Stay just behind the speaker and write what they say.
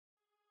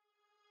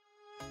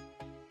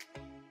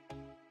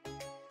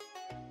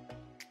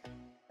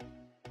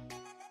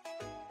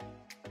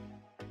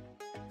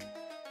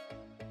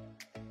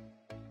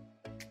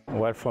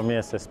Well, for me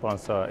as a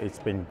sponsor, it's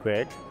been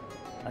great.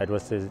 It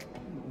was a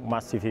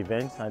massive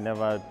event. I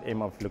never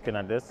aimed of looking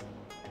at this.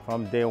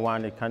 From day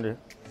one, it kind of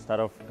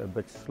started off a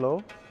bit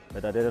slow,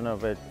 but at the end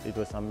of it, it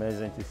was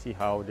amazing to see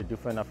how the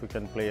different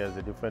African players,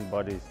 the different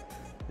bodies,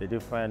 the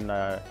different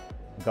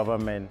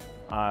government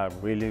are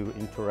really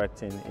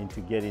interacting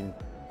into getting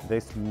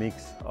this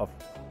mix of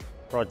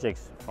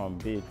projects from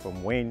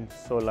wind,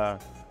 solar,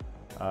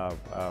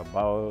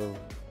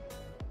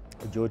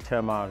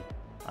 geothermal,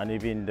 and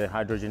even the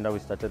hydrogen that we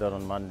started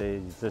on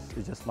Monday. It's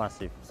just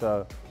massive.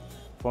 So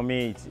for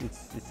me,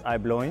 it's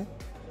eye-blowing.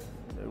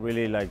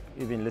 Really, like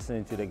even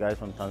listening to the guys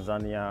from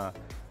Tanzania,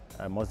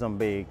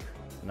 Mozambique,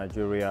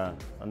 Nigeria,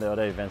 and the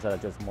other events that I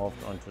just moved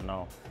on to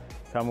now,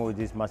 coming with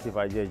this massive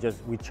idea,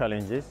 just with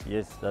challenges.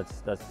 Yes,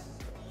 that's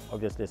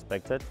obviously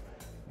expected,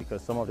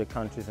 because some of the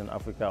countries in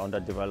Africa are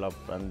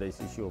underdeveloped, and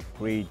this issue of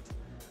grid,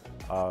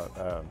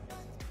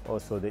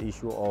 also the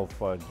issue of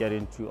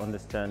getting to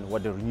understand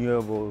what the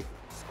renewable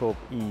scope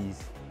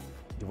is,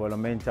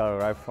 developmental,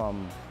 right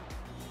from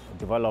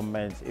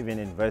development, even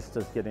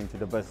investors getting into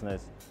the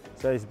business.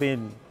 So it's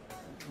been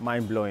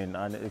mind-blowing,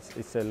 and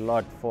it's a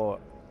lot for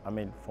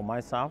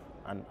myself,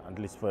 and at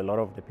least for a lot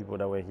of the people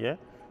that were here,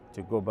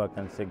 to go back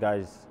and say,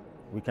 guys,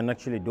 we can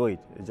actually do it.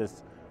 It's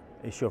just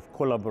an issue of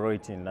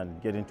collaborating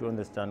and getting to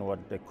understand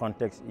what the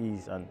context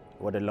is and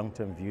what the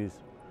long-term views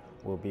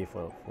will be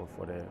for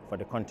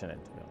the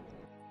continent. Yeah.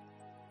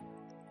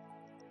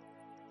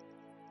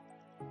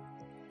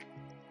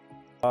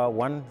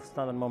 One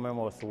standard moment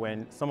was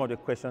when some of the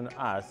questions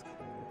asked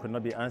could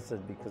not be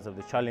answered because of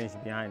the challenge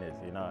behind it.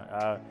 It's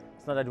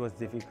not that it was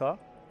difficult,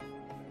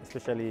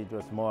 especially it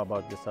was more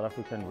about the South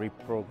African RIP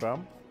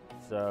program,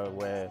 so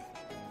where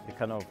they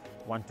kind of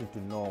wanted to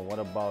know what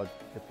about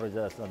the project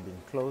that's not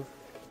been closed.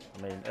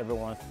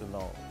 Everyone wants to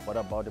know what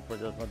about the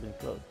project that's not been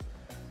closed.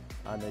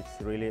 And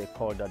it's really a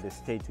call that the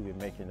state will be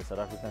making, the South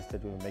African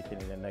state will be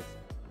making in the next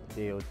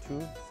day or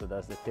two. So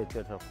that's the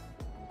 30th of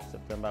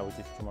September, which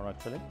is tomorrow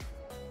actually,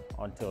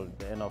 until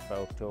the end of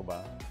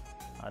October.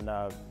 And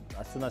as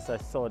soon as I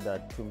saw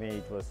that, to me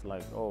it was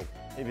like, oh,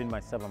 even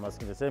myself, I'm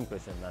asking the same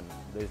question, and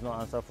there's no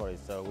answer for it.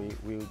 So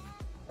we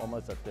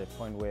almost at the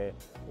point where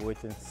we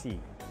wait and see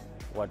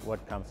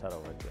what comes out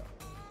of it. Yeah.